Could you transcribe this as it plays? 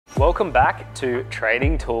Welcome back to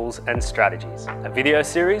Trading Tools and Strategies, a video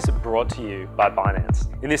series brought to you by Binance.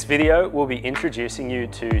 In this video, we'll be introducing you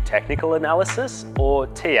to technical analysis, or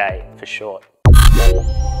TA for short.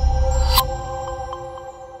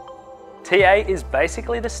 TA is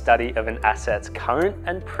basically the study of an asset's current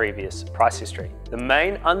and previous price history. The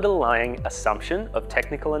main underlying assumption of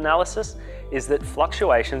technical analysis is that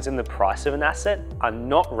fluctuations in the price of an asset are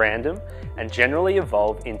not random and generally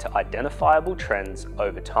evolve into identifiable trends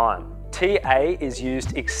over time. TA is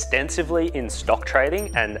used extensively in stock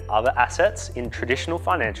trading and other assets in traditional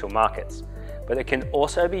financial markets, but it can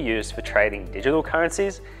also be used for trading digital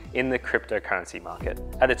currencies in the cryptocurrency market.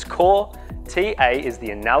 At its core, TA is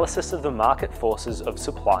the analysis of the market forces of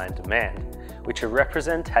supply and demand, which are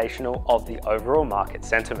representational of the overall market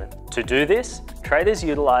sentiment. To do this, traders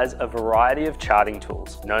utilize a variety of charting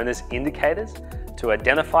tools, known as indicators, to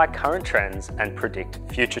identify current trends and predict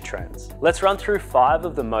future trends. Let's run through 5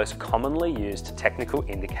 of the most commonly used technical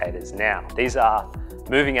indicators now. These are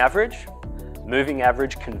moving average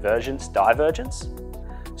convergence divergence,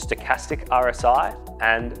 Stochastic RSI,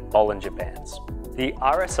 and Bollinger Bands. The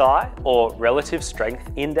RSI, or Relative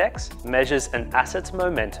Strength Index, measures an asset's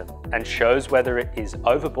momentum and shows whether it is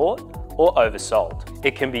overbought or oversold.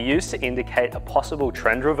 It can be used to indicate a possible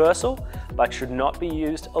trend reversal, but should not be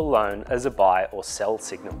used alone as a buy or sell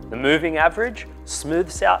signal. The moving average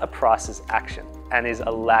smooths out a price's action and is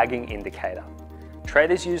a lagging indicator.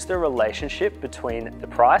 Traders use the relationship between the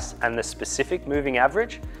price and the specific moving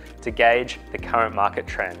average to gauge the current market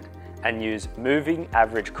trend and use moving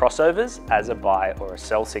average crossovers as a buy or a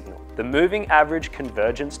sell signal. The moving average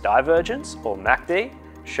convergence divergence, or MACD,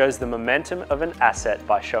 shows the momentum of an asset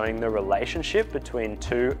by showing the relationship between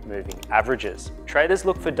 2 moving averages. Traders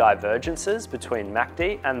look for divergences between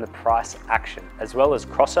MACD and the price action, as well as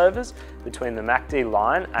crossovers between the MACD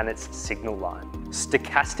line and its signal line.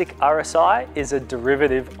 Stochastic RSI is a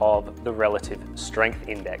derivative of the Relative Strength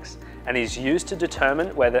Index and is used to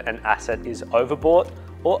determine whether an asset is overbought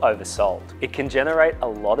or oversold. It can generate a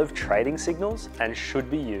lot of trading signals and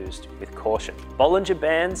should be used with caution. Bollinger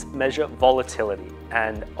Bands measure volatility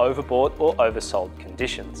and overbought or oversold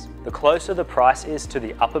conditions. The closer the price is to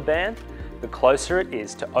the upper band, the closer it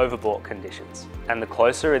is to overbought conditions. And the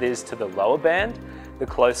closer it is to the lower band, the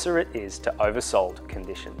closer it is to oversold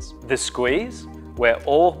conditions. The squeeze, where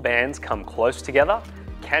all bands come close together,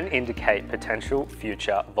 can indicate potential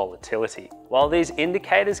future volatility. While these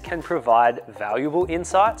indicators can provide valuable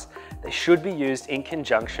insights, they should be used in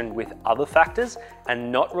conjunction with other factors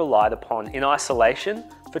and not relied upon in isolation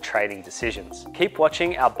for trading decisions. Keep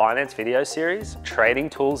watching our Binance video series, Trading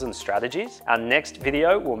Tools and Strategies. Our next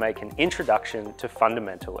video will make an introduction to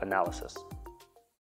fundamental analysis.